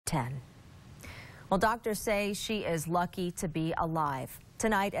10. Well, doctors say she is lucky to be alive.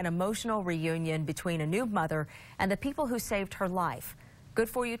 Tonight, an emotional reunion between a new mother and the people who saved her life. Good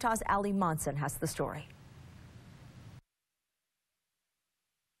for Utah's Arlee Monson has the story.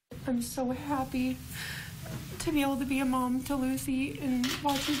 I'm so happy to be able to be a mom to Lucy and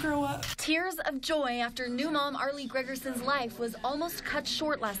watch her grow up. Tears of joy after new mom Arlee Gregerson's life was almost cut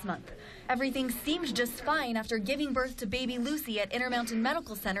short last month. Everything seemed just fine after giving birth to baby Lucy at Intermountain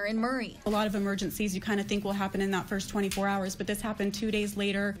Medical Center in Murray. A lot of emergencies you kind of think will happen in that first 24 hours, but this happened 2 days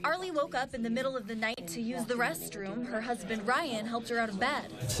later. Arlee woke up in the middle of the night to use the restroom. Her husband Ryan helped her out of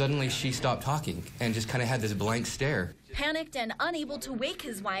bed. Suddenly she stopped talking and just kind of had this blank stare. Panicked and unable to wake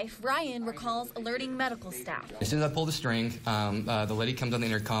his wife, Ryan recalls alerting medical staff. As soon as I pulled the string, the lady comes on the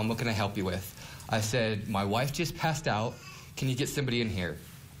intercom, "What can I help you with?" I said, "My wife just passed out. Can you get somebody in here?"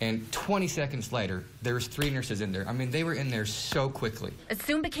 And 20 seconds later, there was 3 nurses in there. I mean, they were in there so quickly. It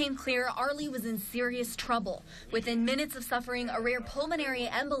soon became clear Arlee was in serious trouble. Within minutes of suffering a rare pulmonary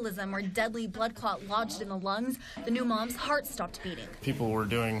embolism or deadly blood clot lodged in the lungs, the new mom's heart stopped beating. People were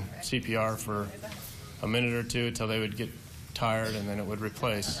doing CPR for a minute or two until they would get tired and then it would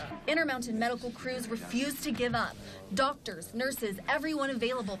replace. Intermountain medical crews refused to give up. Doctors, nurses, everyone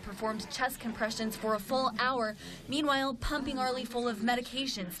available performed chest compressions for a full hour, meanwhile pumping Arlee full of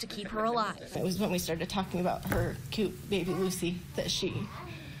medications to keep her alive. It was when we started talking about her cute baby Lucy that she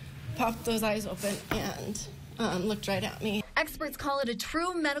popped those eyes open and looked right at me. Experts call it a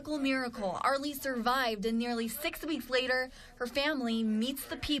true medical miracle. Arlee survived, and nearly 6 weeks later, her family meets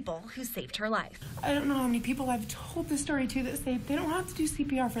the people who saved her life. I don't know how many people I've told this story to that say they don't have to do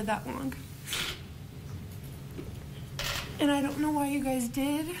CPR for that long. And I don't know why you guys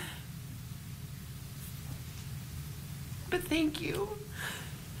did, but thank you.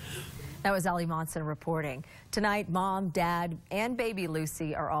 That was Arlee Monson reporting. Tonight, Mom, Dad, and baby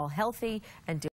Lucy are all healthy and doing